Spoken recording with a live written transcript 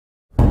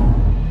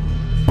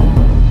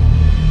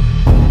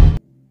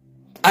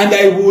And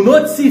I will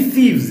not see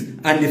thieves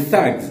and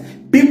thugs,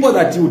 people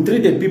that you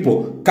treated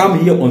people, come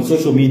here on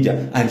social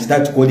media and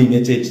start calling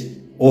HH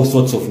all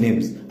sorts of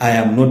names. I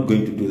am not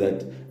going to do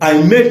that.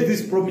 I made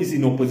this promise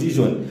in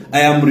opposition.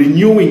 I am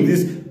renewing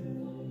this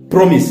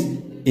promise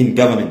in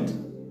government.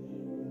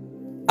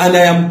 And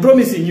I am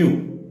promising you,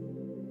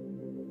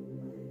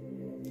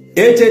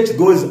 HH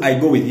goes, I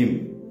go with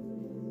him.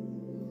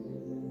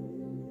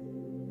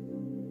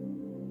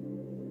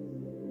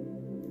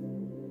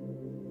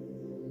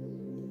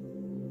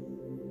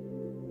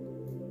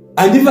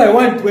 And if I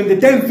want, when the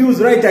time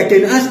feels right, I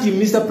can ask him,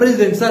 Mr.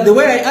 President, sir, the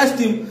way I asked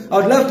him, I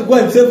would love to go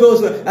and save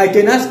also. I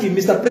can ask him,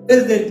 Mr.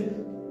 President,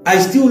 I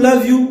still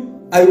love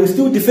you, I will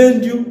still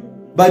defend you,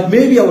 but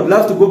maybe I would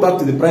love to go back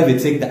to the private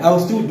sector. I will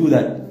still do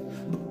that.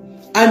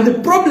 And the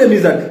problem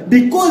is that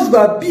because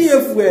the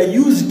PF were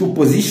used to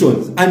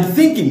positions and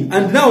thinking,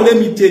 and now let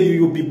me tell you,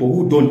 you people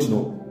who don't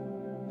know,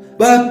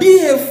 but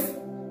PF,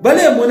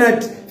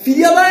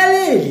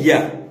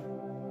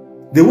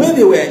 the way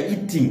they were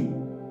eating,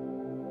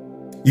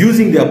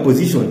 using their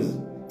positions,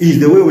 is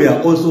the way we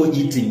are also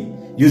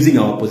eating, using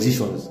our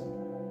positions.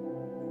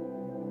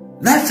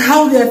 That's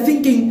how they are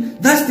thinking.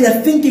 That's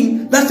their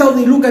thinking. That's how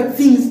they look at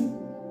things.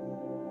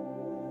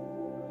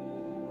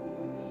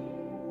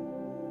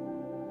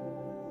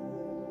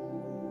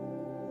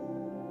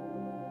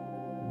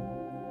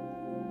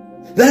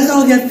 That's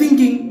how they are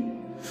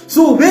thinking.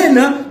 So when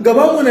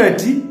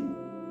Gabamonati,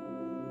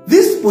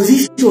 this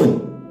position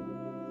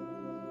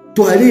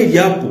to Ale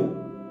Yapo,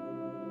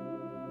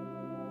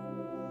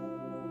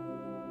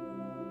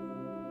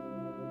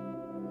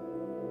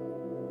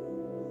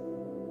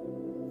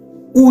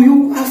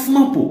 Uyu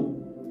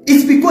Afmapo,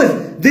 it's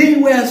because they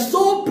were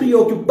so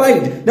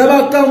preoccupied.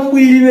 Naba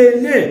Kambwili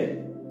wene,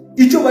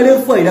 icho wale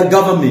fwa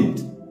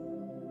government.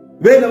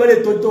 Wena wale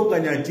totoka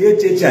nyati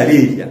eche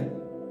chareja.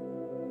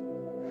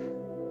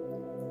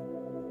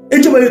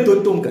 Echo wale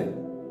totonka.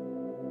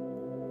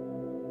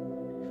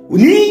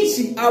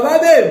 Nishi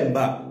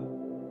ababemba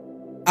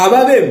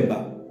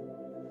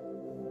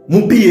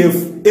mu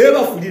PF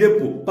eba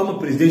fulirepo pama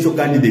presidential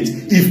candidate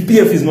if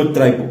PF is not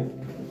tribal.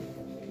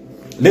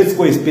 Let's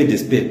call a spade a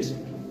spade.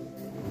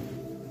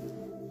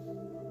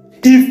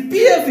 If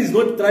PF is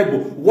not tribal,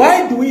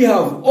 why do we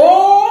have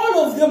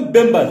all of them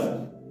members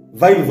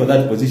vying for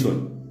that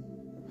position?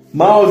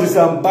 Mao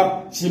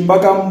Zisampa,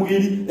 Shimbaka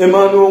Mwili,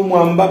 Emmanuel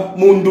Mwamba,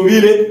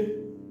 Munduile.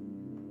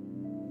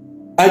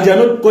 And you are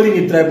not calling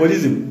it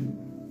tribalism.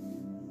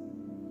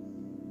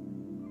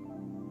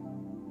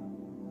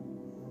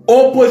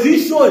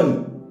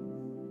 Opposition.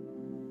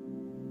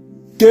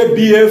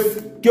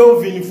 KBF,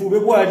 Kelvin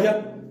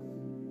Fubebwaja,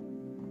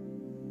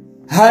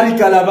 Hari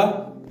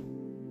Kalaba.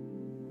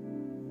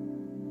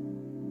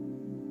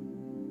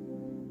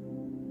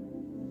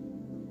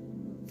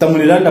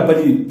 Tamulilanda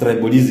pali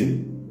tribalism.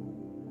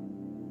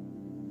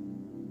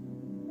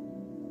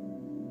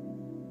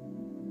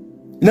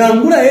 Na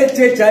ngula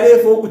ete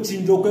charefo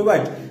kuchinjo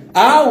kwebati.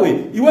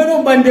 Awe, iwe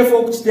no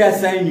bandefo kuchitea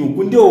sainyu,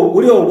 kundio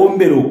ule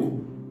obomberoku.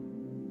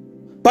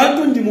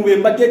 Pantu ndi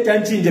mubemba tete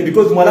anchinje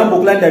because mwalambo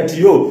kulanda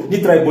tiyo ni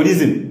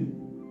tribalism.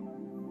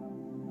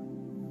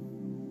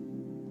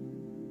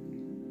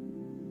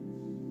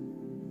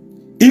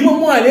 Imo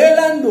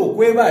mwalelando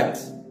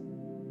kwebati.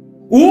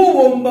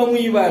 Ubomba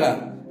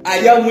mwibala,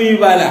 aya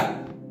mwibala.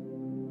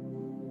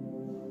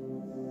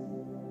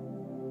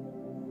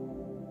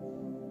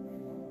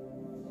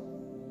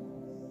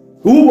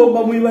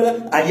 Ubomba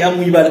mwibala, aya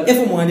mwibala.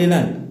 Efo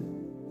mwalelando.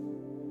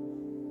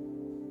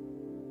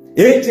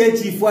 Eche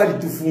chifwali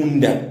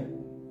tufunda.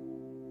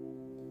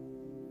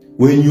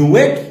 When you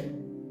work,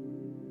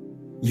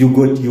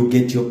 you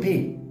get your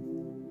pay.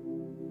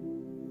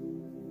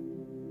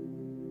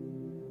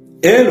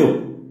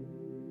 Hello.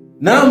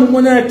 Na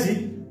mumonati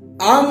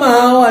ama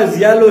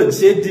hours ya load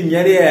shedding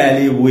yale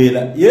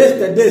yalebwela.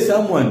 Yesterday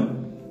someone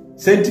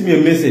sent me a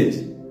message.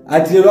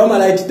 Ati lero ama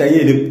light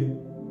tayele.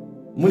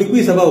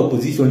 Mulikuisa ba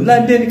opposition.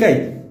 Landeni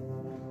kai.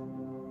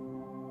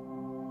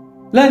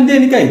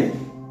 Landeni kai.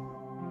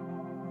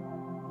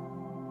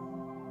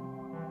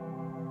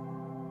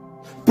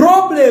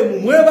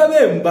 Problem mweba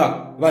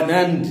bemba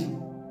banandi.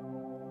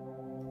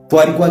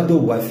 Twali kwa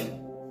do wafi.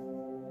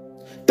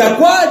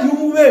 Takwaji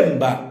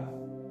umubemba.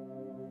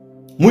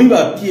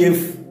 Mwiba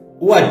PF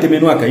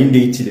uwatemenwa kainde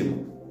ichilemo.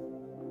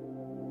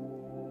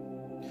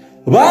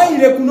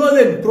 Baile ku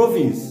Northern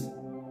Province.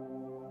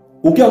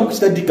 Ukia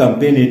mukistati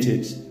campaign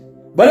HH.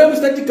 Bale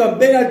mukistati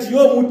campaign ati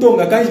yo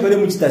mutonga kanji bale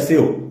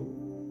mukitaseo.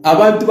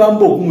 Abantu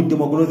bambo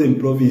kumutema ku Northern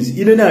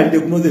Province. Ine na alide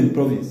ku Northern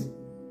Province.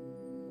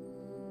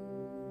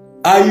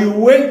 I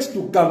went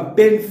to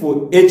campaign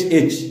for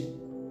HH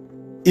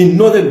in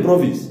Northern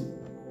Province.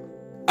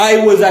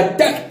 I was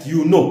attacked,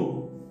 you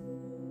know.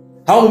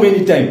 How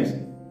many times?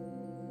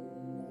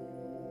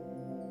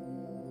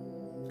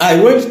 I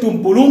went to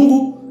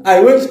Mpulungu, I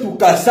went to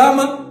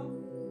Kasama.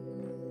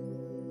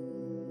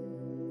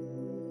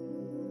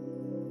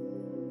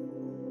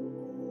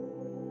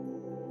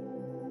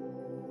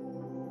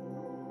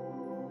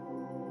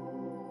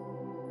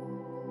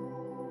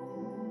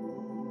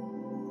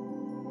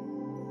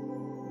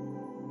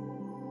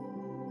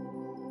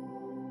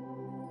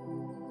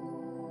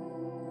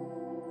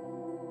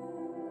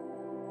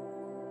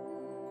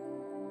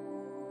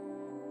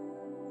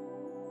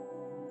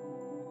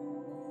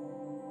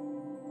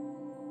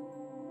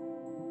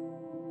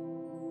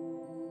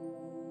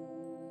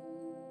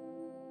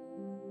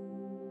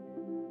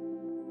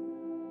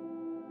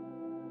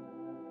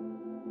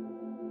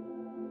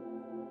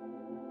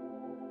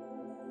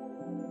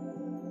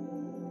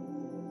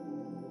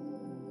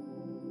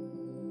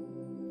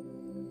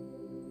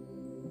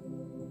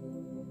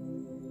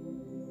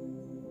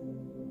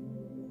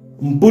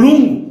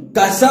 mpulungu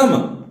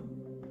kasama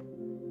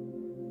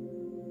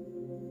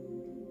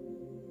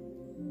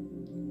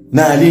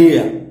na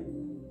alia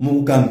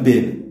mu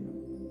campaign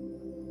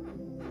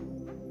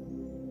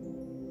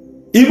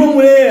imo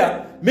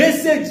mulea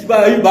message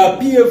ba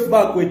PF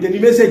ba kwete ni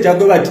message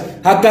yako bati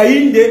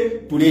hakainde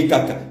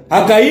tulekaka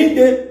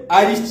hakainde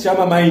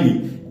alishama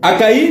maini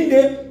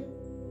hakainde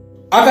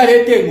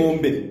akalete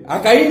ngombe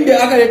hakainde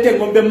akalete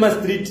ngombe ma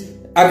street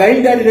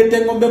hakainde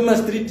alilete ngombe ma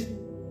street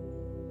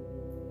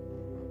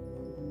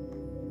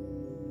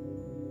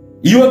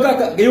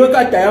iwe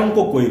kata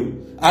yanko koyo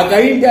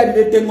hakainde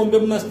alilete ngombe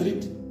ma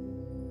street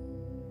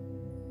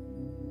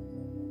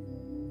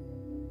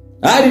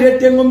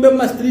alilete ngombe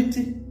ma street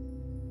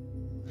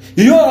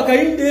iyo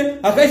akainde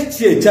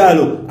akashitiye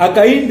chalo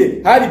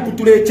akainde hali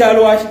putule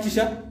chalo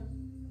ashitisha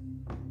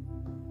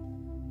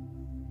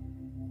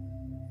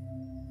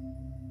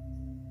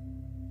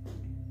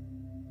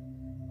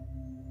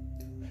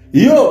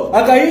iyo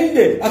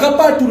akainde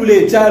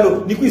akapatulule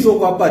chalo nikwiso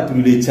kwa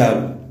patulule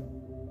chalo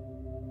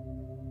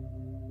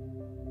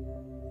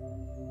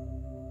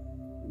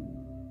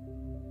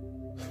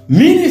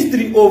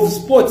Ministry of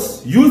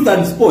Sports, Youth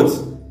and Sports,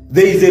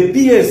 there is a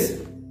PS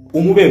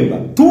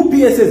umubemba, 2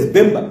 PSs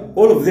bemba,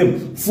 all of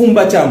them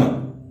fumba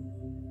chama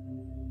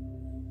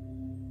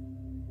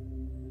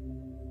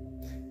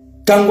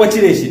kangwa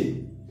chireshe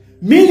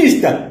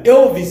Minister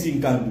Elvis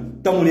Nkandu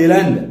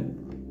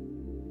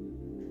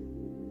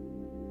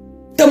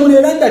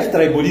tamulelanda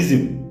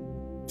tribalism.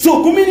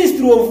 So ku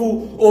Ministry of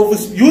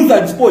Youth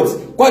and Sports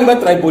kwali ba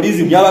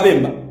tribalism yaba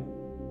bemba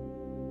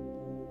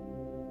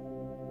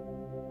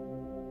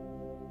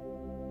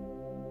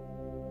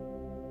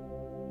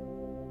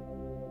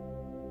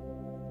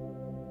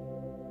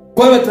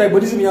kwa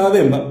tribalism ya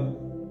wabemba.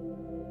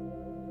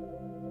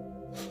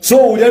 So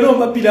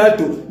ulianomba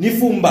Pilato ni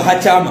fumba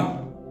hachama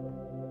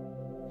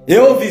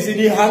Elvis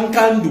ni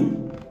hankandu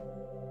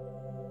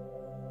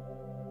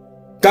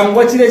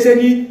kangwa chireshe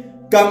ni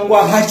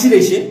kangwa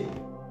hachireshe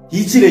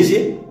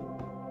hichireshe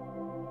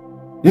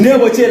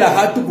Nebo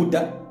Chellah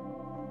Tukuta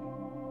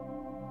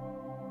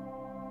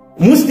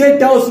mu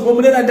State House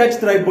ngomulera ndati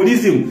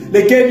tribalism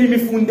lekeni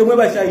mifunde mwe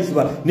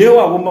bashayishwa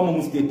newa bomba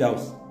mu State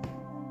House.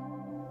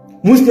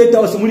 Mu State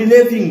House muli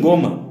Levi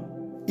Ngoma,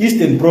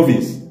 Eastern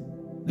Province.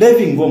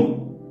 Levi Ngoma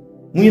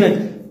mwina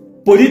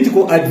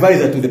political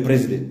advisor to the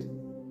president.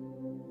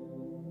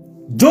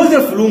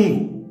 Joseph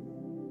Lungu,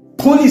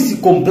 policy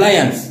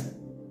compliance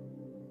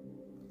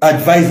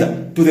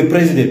advisor to the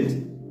president.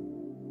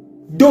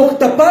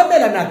 Dr.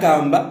 Pamela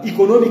Nakamba,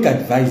 economic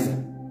advisor,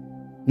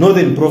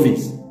 Northern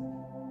Province.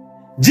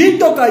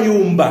 Jito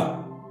Kayumba,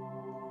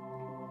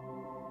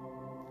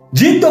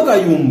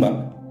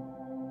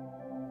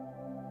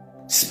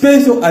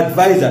 special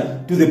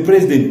advisor to the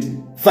president,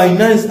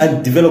 finance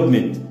and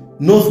development,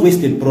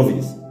 Northwestern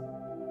Province.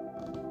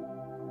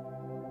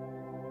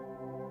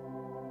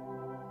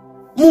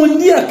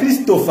 Mundia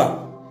Christopher,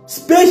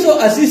 special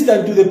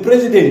assistant to the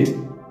president,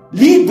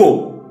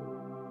 legal,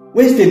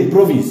 Western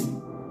Province.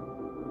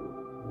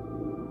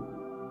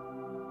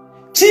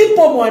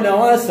 Chipo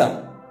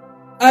Mwanawasa,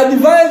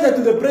 advisor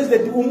to the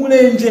president,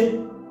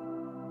 Umulenje.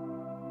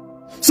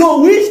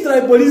 So which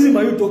tribalism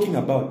are you talking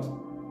about?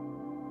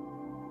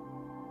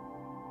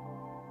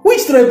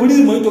 Which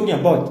tribalism are you talking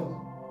about?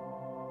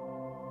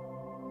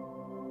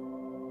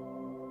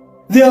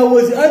 There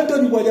was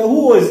Anthony Wada,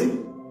 who was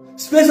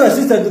special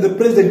assistant to the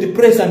president,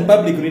 press and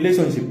public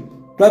relations.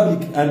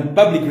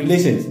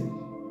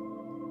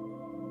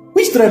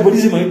 Which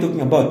tribalism are you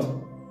talking about?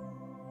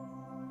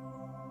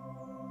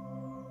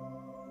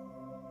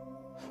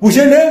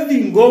 Ushe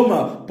Levi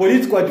Ngoma,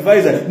 political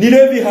advisor, ni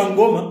Levi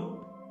Hangoma.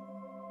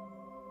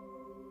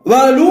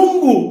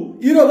 Walungu,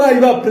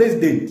 bali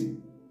president.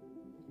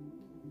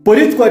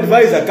 Political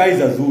advisor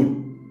Kaiser Zulu.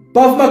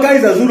 Pafuma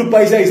Kaiser Zulu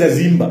paisha isa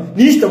Zimba.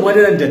 Nishita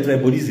mwadela nita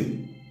tribalism.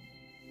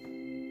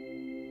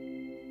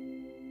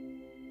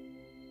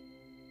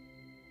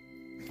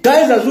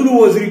 Kaiser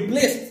Zulu was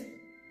replaced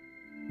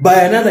by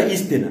another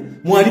Easterner.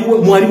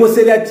 Mwalibo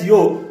sele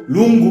atiyo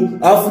Lungu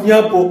afu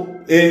nyapo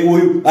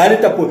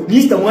aleta po.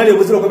 Nishita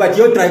mwalibo sele kwa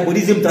atiyo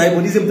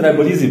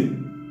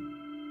tribalism.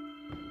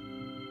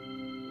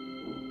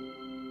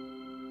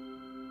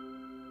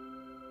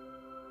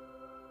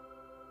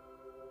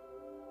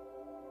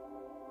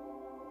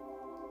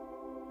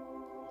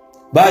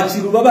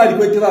 Bachiruba bali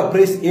kwetera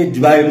press aid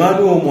ba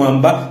Emmanuel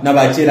Mwamba na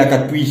bachera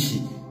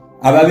katwishi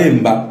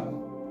ababemba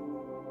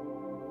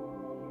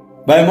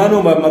ba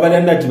Emmanuel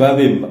mabanda ati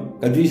babemba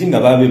katwishi nga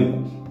babemba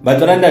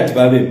bataranda ati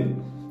babemba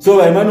so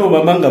ba Emmanuel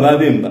Mwamba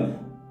babemba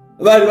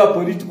bali ba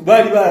political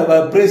bali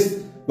ba press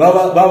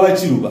baba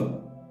chiruba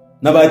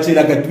na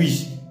bachera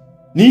katwishi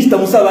nista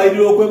musaba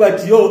iliro kwe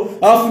batiyo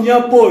afunya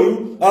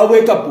poyu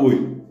aweka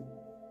poyu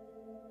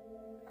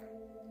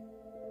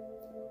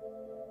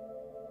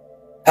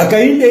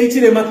akainde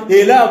ichirema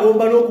ela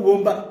bomba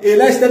nokubomba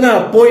ela sitana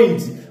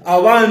point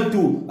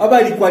abantu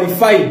abali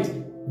qualified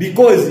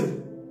because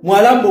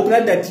mwalambo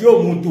klanda tiyo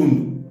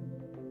mutundu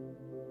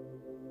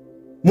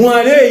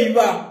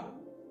mwaleiba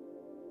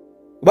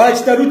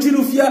bachita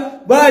ruchirufya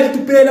bali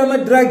tupera ma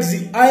drugs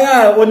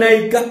aya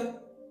onaika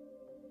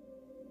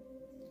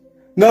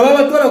nga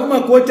baba tola kuma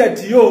kota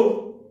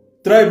tiyo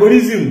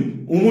tribalism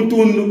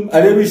umutundu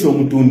alebisha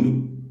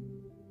umutundu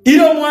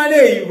ilo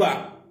mwale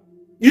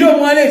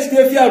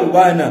ekitefya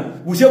rubana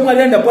bushe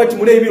mwale anda pati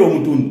mule ibiro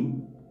umutundu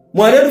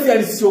mwale rufya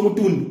lisisi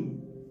umutundu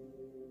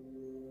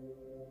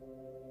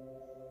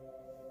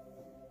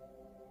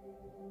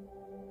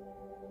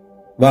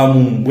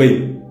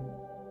bamumbwe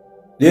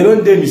lero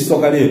ndemi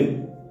soka lero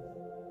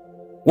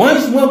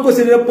once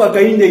mwakoselera po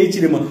akainde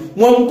ichirema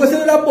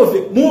mwamukoselera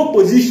pofe mu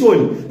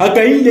opposition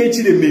akainde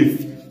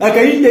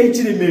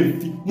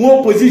ichiremefi mu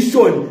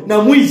opposition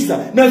na muisa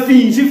na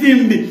finji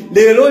fimbi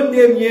lero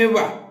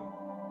ndemyeba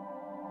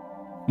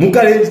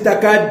mukale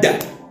ntakada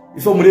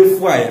ifo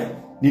mulefwaya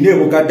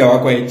ninebo kada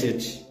wako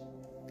echechi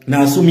na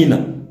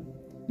asumina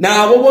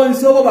na abo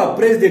bonse obo ba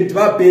president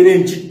ba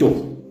parent chito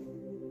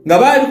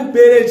ngabali ku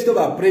parent chito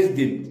ba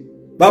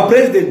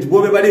president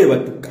bobe bale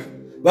batuka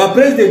ba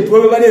president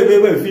bobe bale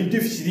bebe finti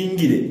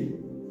fishingire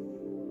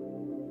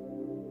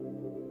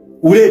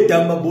ule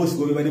tamba boss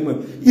bobe bale mwe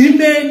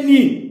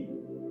imeni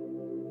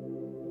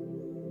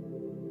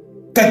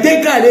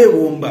kateka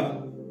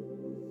lebomba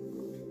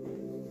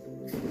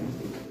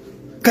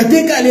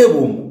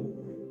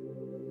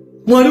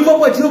mwalimu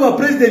kwa chino ba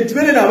president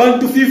bene na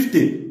abantu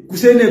 50 ku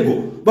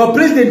Senegal ba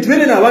president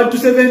bene na abantu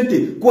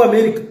 70 ku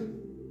America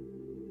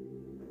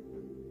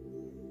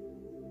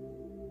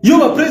yo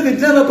ba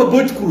president na kwa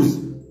boat cruise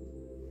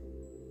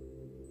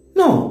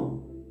no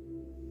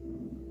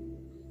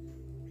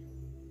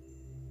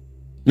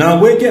na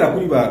bwekera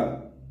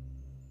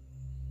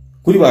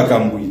kuri ba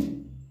Kambwili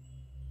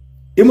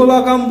imo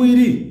ba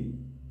Kambwili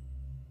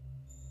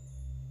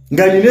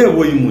ngani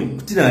nebo imwe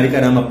kutina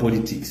alika na ma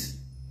politics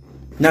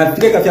na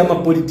fileka fya ma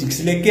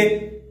politics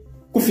leke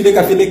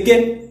kufileka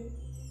fileke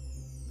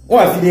o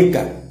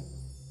afileka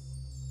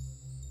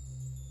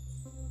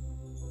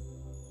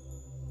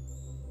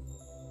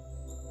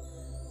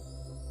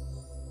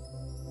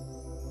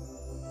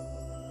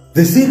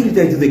the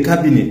secretary to the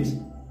cabinet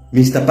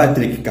Mr.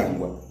 Patrick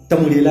Kangwa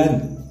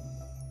tamulilanda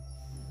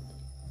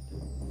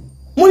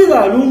muli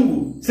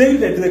balungu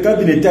secretary to the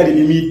cabinet ali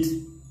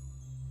ni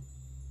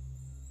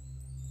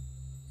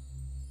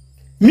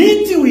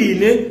Miti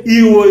wine,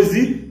 he was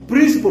the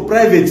principal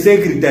private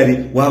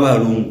secretary wa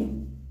balungu.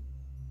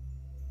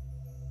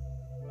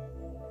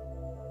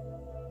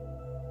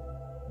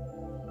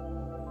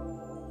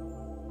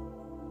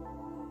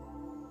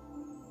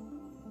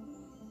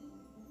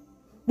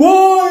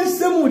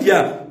 Bose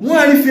mudya,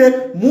 mwalife,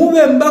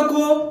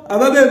 mubembako,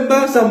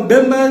 ababemba, some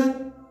members,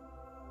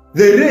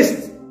 the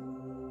rest,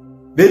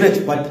 bena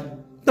chipata.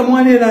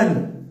 Tamwane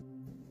lani.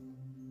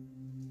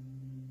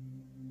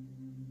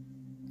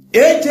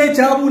 Eche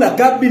chabu la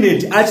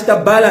cabinet achita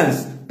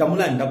balance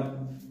tamula ndapu.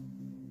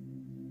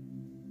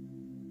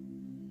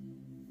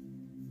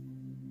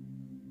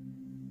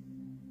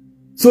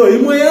 So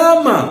imwe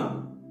yama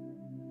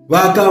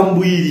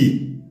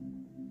Wakambwili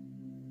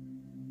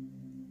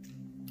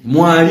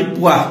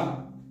mwalipwa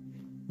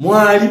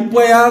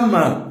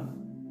yama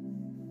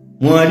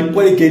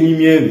mwalipwa ikeni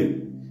myebe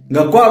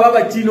nga kwa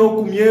baba chino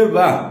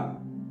kumyeba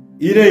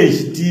ile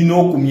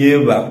nshitino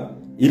kumyeba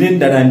ile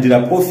ndalandira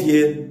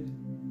pofye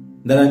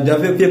ndalandira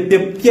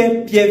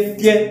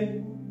pye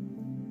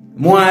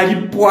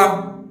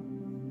mwalipwa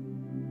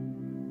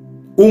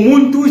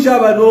umuntu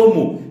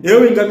shabanomo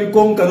ewe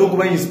ngamikonka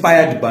nokuba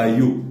inspired by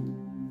you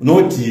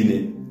not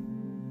in.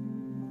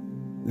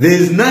 There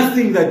is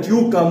nothing that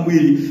you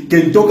Kambwili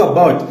can talk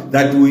about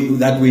that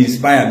will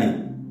inspire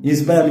me.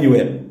 Inspire me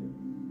where?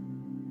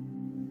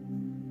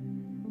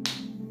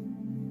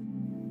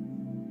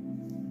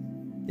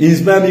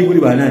 Inspire me kuli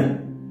banani?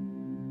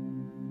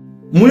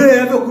 Mule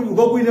yafe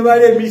uko kwine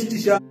bale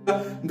mistisha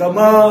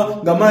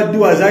ngama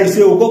dua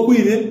zaise uko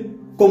kwine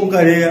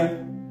komkarea.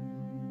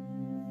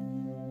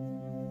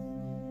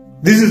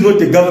 This is not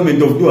the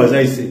government of do as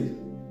I say.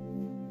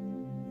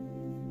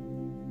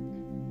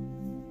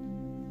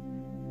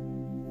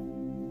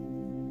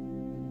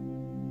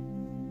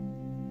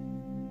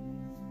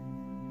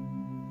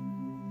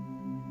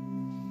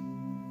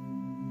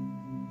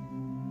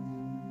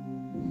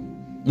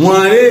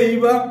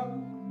 Mwaleiba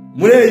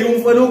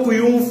muleyumfa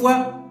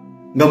nokuyumfa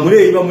nga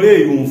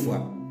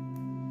muleyumfa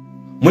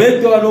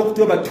muletoa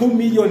nokutoba 2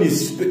 million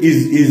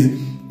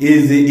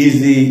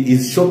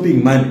is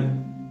shopping money.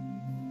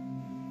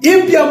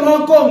 Impia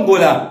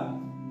mwakongola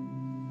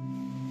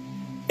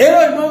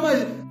ero mama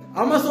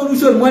ama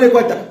solution mwale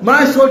kwata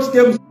ma short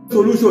term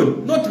solution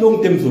not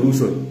long term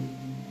solution.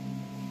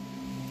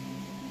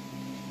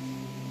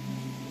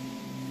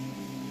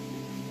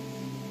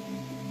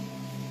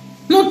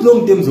 Not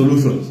long term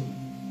solutions.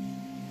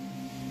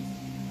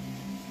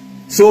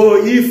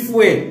 So if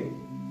we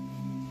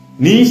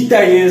nista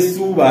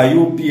yesu ba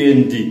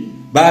UPND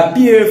ba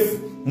PF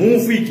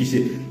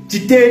mufikishe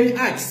chiteni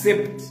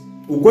accept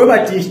ukweba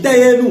tishita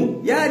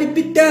yenu ya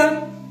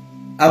ripita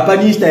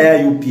apanishita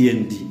ya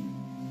UPND.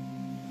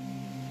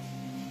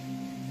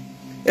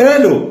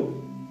 Hello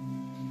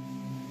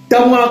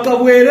tamwaka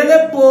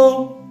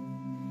bwerelepo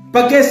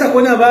pakesa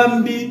kona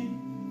bambi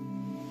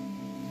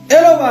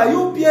elo ba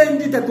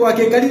UPND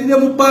tatwake kalire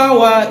mu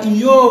power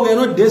iyo we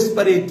not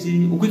desperate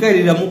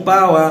ukwikalira mu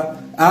power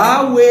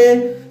awe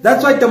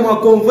that's why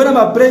tamwaka konvona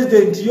ba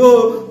president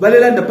yo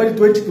balelanda pali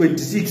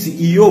 2026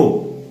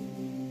 iyo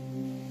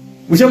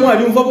Mushamu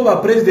aliumva ko ba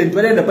president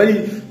balenda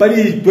pali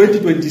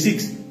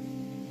 2026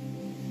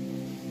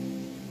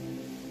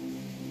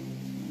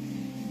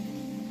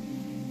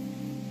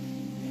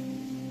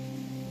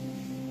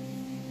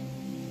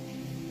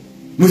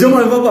 Mushamu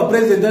aliumva ko ba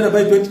president balenda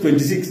pali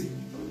 2026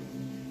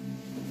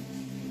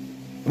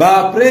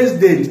 ba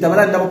president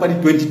tabalanda pali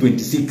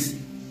 2026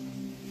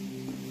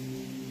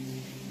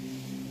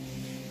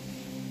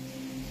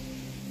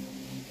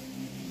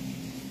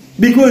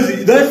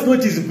 because that's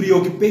not his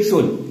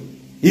preoccupation.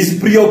 His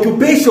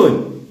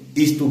preoccupation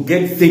is to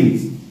get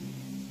things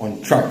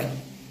on track.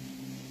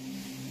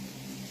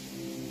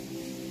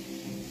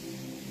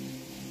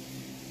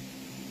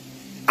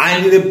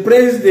 And the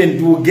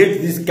president will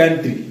get this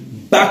country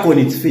back on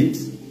its feet.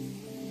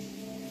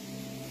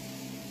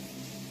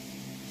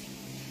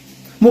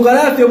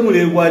 Mukarate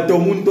mule wato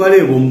muntu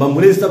alebomba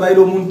mule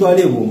sabairo muntu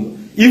alebomba.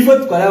 Ifo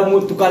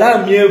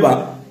tukala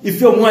mieba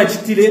ifyo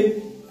mwachitile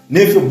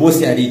nefyo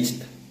bosi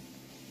alichita.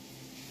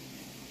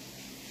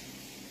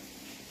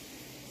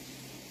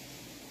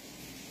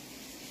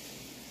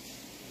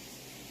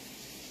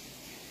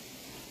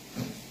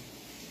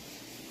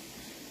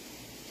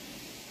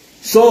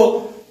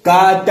 So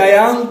kata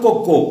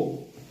yankoko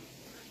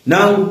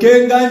na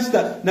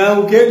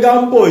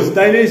ukenga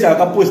mposta inesha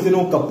akaposte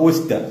no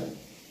kaposta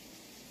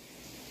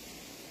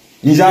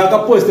nisha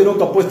akaposte no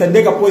kaposta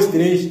ndeka poste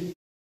nesha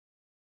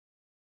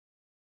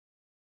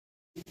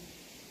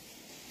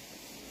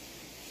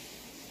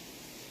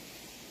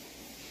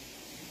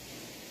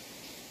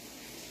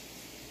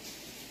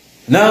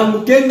na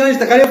ukenga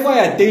instakale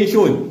fire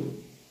attention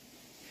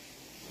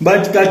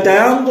but kata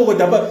yango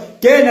kotaba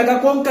kena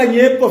kakonka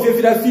nyepo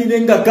fyefira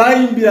fine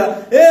ngakaimbira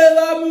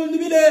bamundu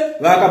bile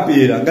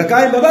bakapira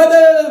ngakaimba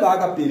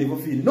bakapira ko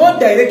fine no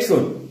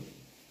direction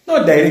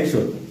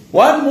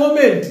one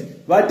moment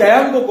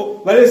batayango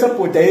ko bale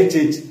support ya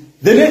church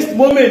the next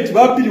moment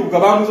bapili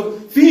ukabamuzo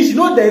fish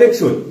no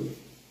direction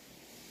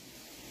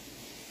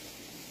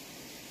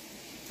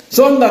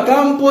so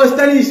ngakampo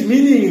stanish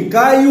meaning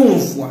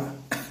kayumfwa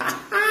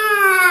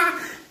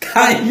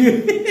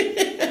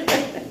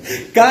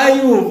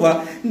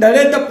kayumva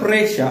ndaleta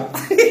pressure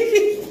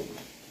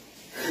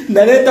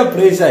ndaleta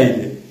pressure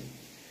ile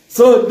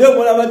so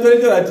ndio la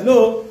batolete bati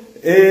no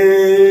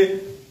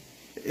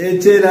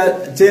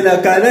chela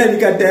kana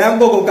nikata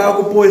yango ko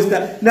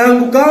kakuposta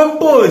nangu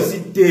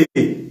kamposite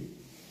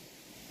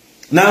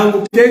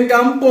nangu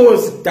kenga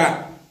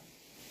mposta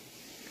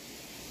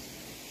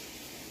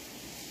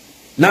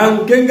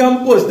nangu kenga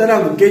mposta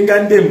nangu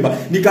kenga ndemba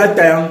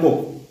nikata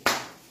yango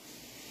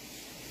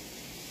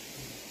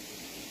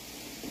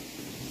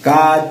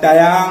kata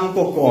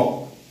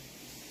yankoko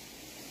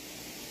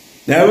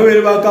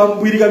nawe ba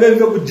Kambwili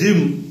kabembe ku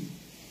gym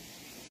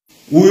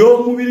uyo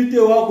mubili te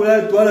wako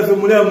la twala fe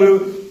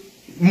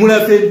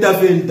mula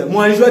fenta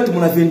mwanjwa ati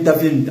mula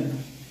fenta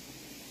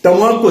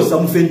tamwanko sa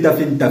mfenta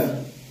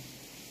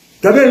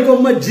kabembe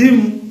ko ma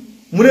gym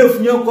mule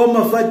funya ko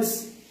ma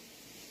fats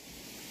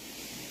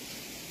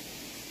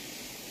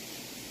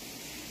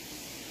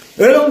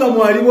elonga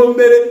mwali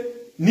bombere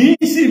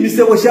nisi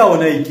misebo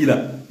shaona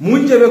ikila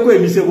munjebe ko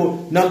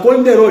emisebo na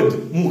Konde Road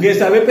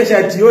mugesa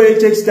bepesha tiyo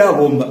echita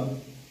bomba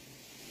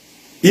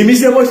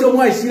imisebo sho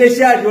mwashile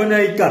shadi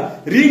onaika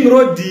ring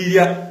road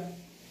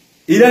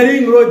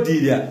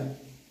ilia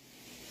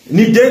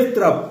ni death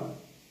trap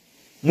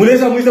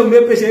muleza mwiza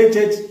mbepesha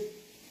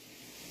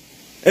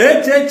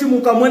echech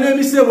mukamone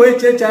emisebo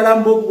echech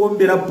alambo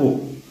kubombera po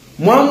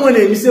mwamone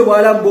emisebo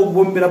alambo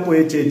kubombera po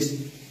echech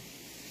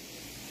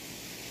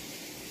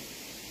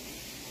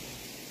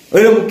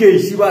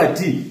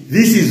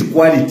this is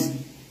quality.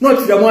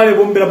 Not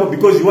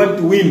because you want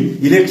to win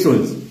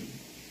elections.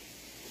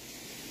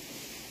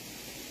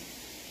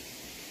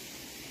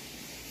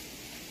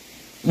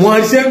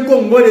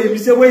 Mwansenko ngole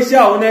imisewe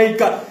sha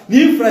onaika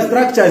ni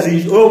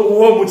infrastructures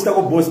o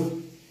mutitako boss.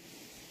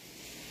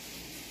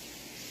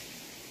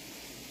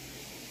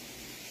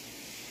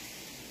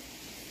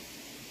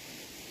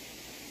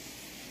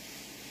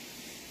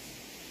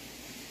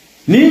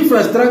 Ni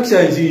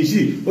infrastructure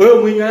njishi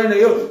oyo mwinyana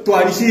yo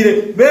twalishire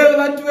bebe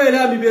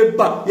batwela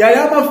mibeba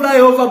yama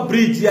flyover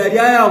bridge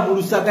ya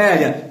mulusaka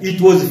yalya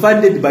it was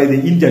funded by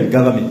the Indian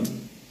government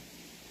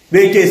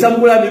beke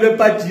sambula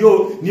mibepa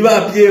tiyo ni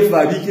ba PF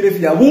abikire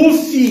fya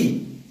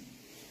bufi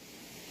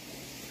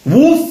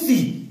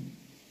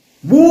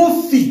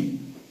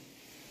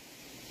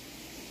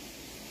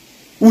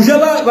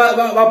ujaba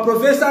ba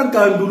professor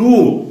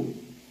Nkandulu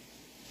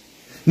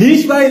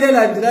nish ba ile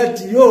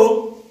landirati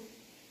yo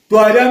to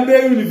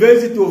Arambe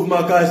University of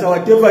Makasa,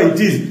 whatever it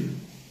is,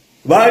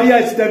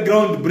 various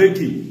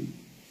groundbreaking.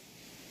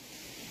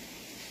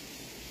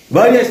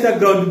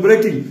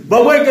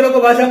 Babo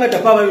ikeloko basanga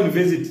tapama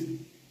university.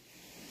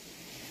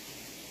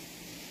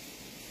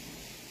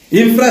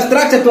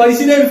 Infrastructure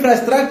twalisire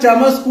infrastructure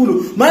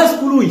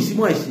amaskulu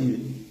ishimwa ishire.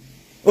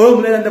 Oyo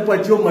munalanda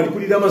pwatyo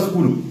mwalikulira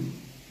amaskulu.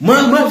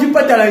 Ma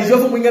vipatala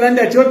njofu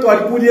mwingalanda choto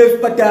walikulie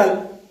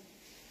vipatala.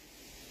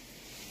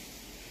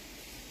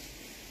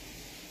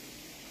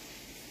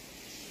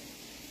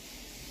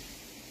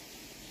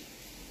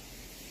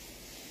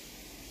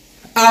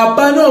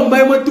 Apano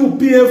mbaimo tu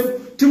PF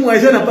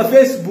timwaje na pa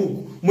Facebook.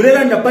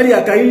 Munalanda pali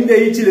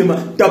akainde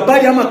ichilema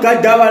tapali ama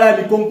kadawala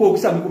mikonko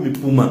okusamu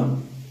kumipuma.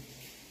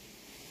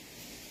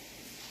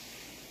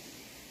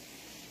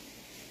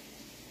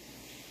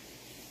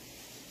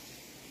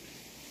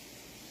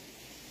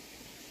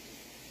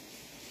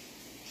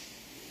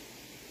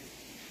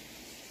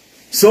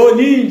 So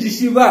ni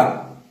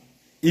njishiba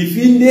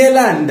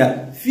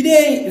ifindelanda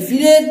fide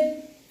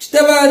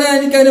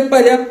chitabana ni kane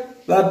palya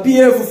ba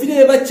PF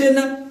fide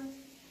bachena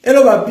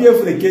elo ba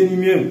PF lekeni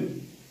miem.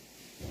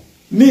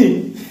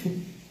 Me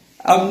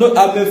I'm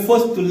a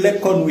force to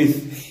reckon with.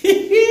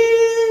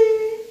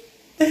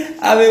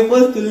 I'm a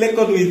force to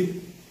reckon with.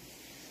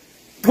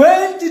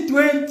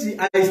 2020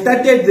 I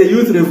started the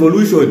youth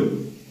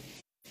revolution.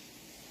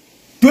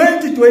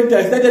 2020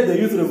 I started the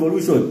youth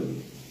revolution.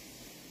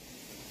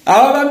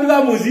 Abambi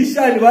ba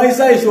musician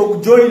baisa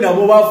join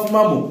abo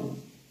bafumamo.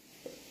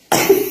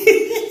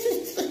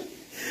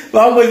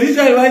 Ba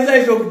musician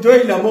baisa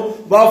join abo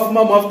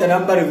bafumamo after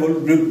number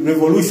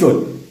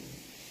revolution.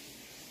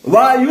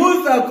 Ba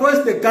youth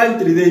across the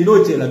country they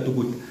know Chellah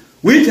Tukuta.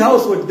 Which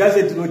household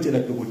doesn't know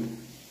Chellah Tukuta?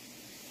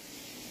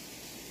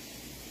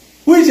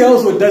 Which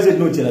household doesn't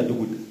know Chellah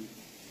Tukuta?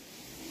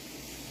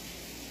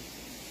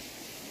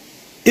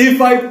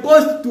 If I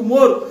post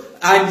tomorrow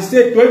and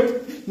say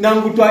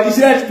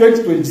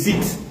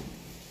 2026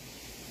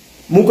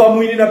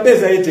 mukamwini na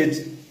pesa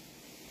yechechi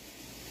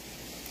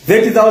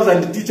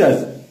 30,000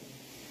 teachers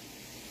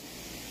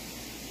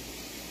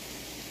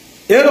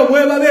ero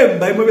mweba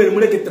bemba imwebe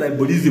muleke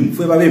tribalism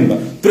fwe babemba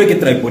tuleke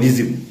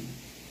tribalism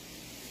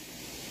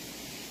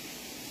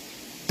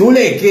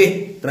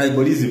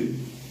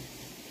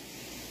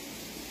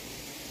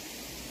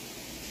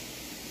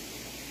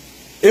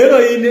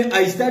ero ine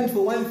I stand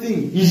for one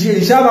thing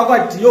ishaba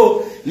kwati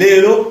yo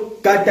lero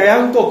kata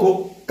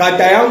yankoko,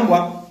 kata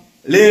yambwa,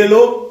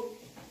 lelo,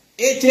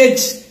 HH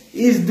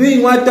is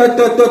doing what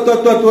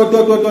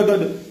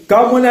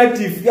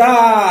Communative,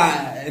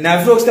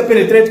 na vlogs ta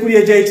penetrate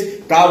kuri HH,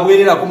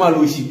 Kambwili la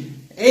kumalushi.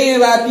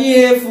 Ba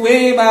PF,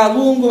 ba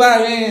gungu,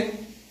 ba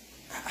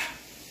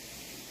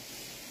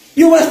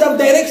You must have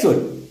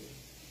direction.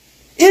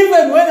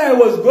 Even when I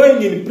was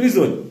going in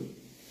prison,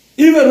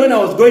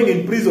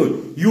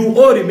 you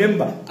all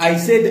remember, I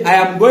said I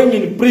am going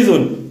in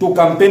prison to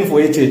campaign for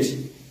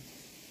HH.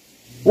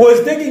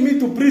 Was taking me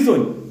to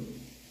prison.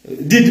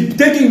 Did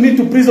taking me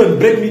to prison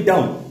break me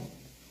down?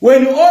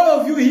 When all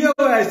of you hear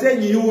what I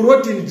said, you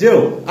wrote in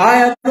jail.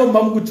 I am no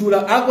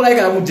Mamkuchula. I like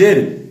I'm in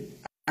jail.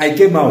 I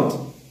came out.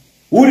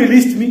 Who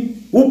released me?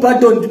 Who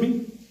pardoned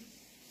me?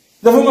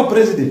 The former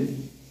president.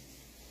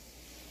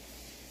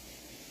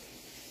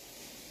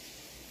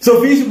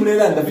 So fish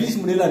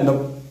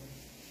munelanda.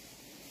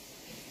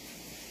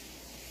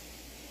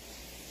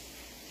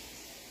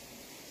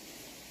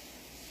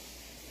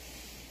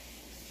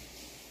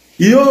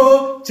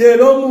 Yo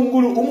chelo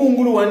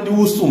umungulu wandi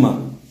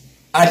usuma.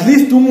 At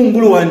least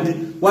umungulu wandi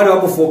wale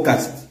wako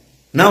focused.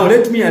 Now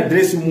let me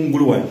address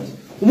umungulu wandi.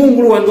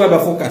 Umungulu wandi wale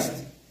wako focused.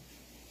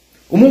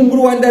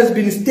 Umungulu wandi has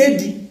been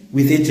steady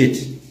with HH.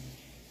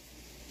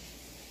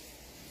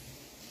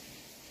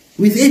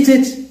 With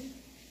HH,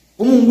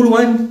 umungulu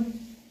wandi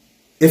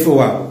efo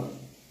wako.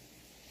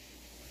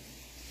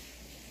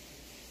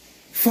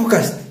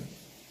 Focused.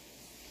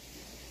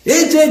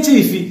 HH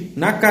ifi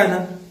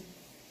nakana.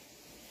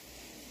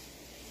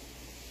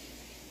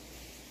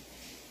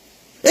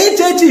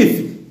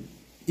 HHF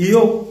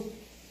iyo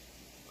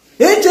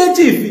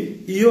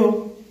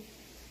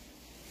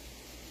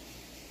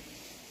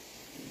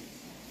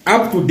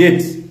up to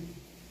date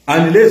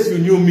unless you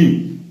knew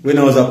me when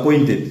I was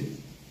appointed.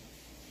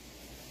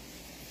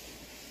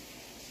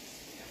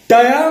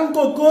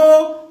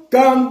 Tayankoko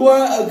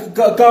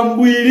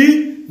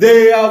Kambwili,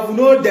 they have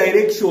no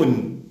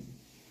direction.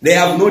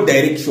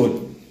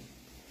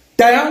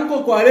 Tayanko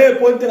kwale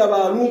ponte la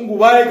balungu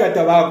bae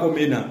katabako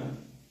mena.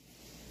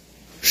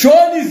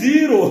 Shoni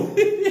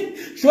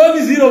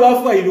zero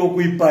wafa ilo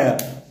kuipaya.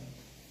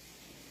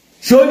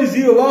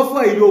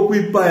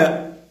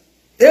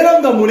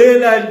 Elanga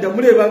mulelanda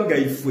mulebanga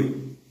ifwe.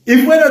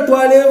 Ifwe na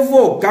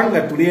twalevo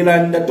kanga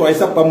tulelanda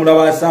twaisa pamula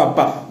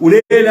basapa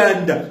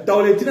ulelanda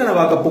tawletina na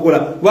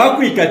bakapokola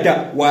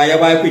wakuikata waya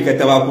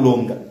bakuikata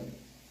bakulonga.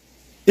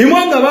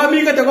 Imwanga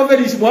bamikata kwa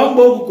felish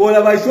mwambo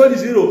okukola ba shoni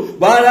zero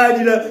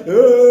baladira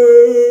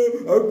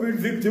I've been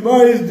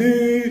victimized,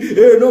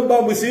 no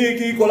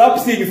musiki,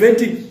 collapsing,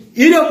 venting.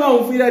 Ilo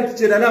mwaumfira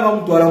tichera na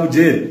mamutwala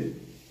mujere.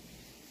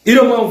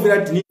 Ilo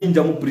mwaumfira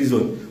ninja mu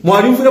prison.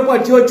 Mwali mfira kwa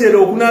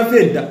chiochero kuna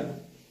venta.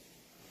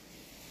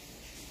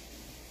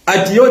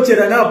 At yo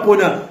Chellah na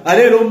pona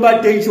alelomba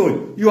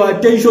attention. You are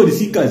attention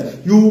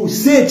seekers. You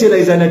say Chellah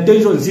is an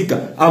attention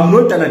seeker. I'm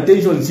not an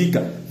attention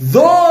seeker.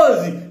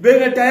 Those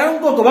benata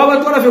yango ko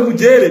baba twala fe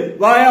mujele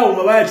baya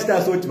umabaya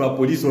chita soti ba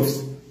police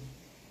officer.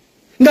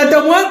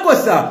 Ngata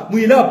mwakosa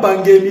mwila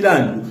pange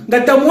milandu.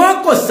 Ngata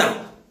mwakosa.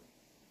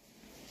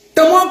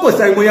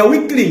 Tamwakosa imo ya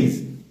weaklings.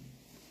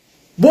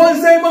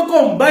 Bonsa imo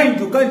combined,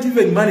 you can't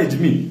even manage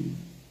me.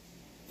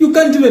 You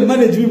can't even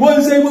manage me.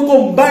 Bonsa imo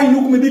combined,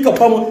 you kumibika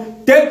pamo.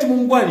 Tete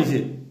mungwani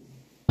je.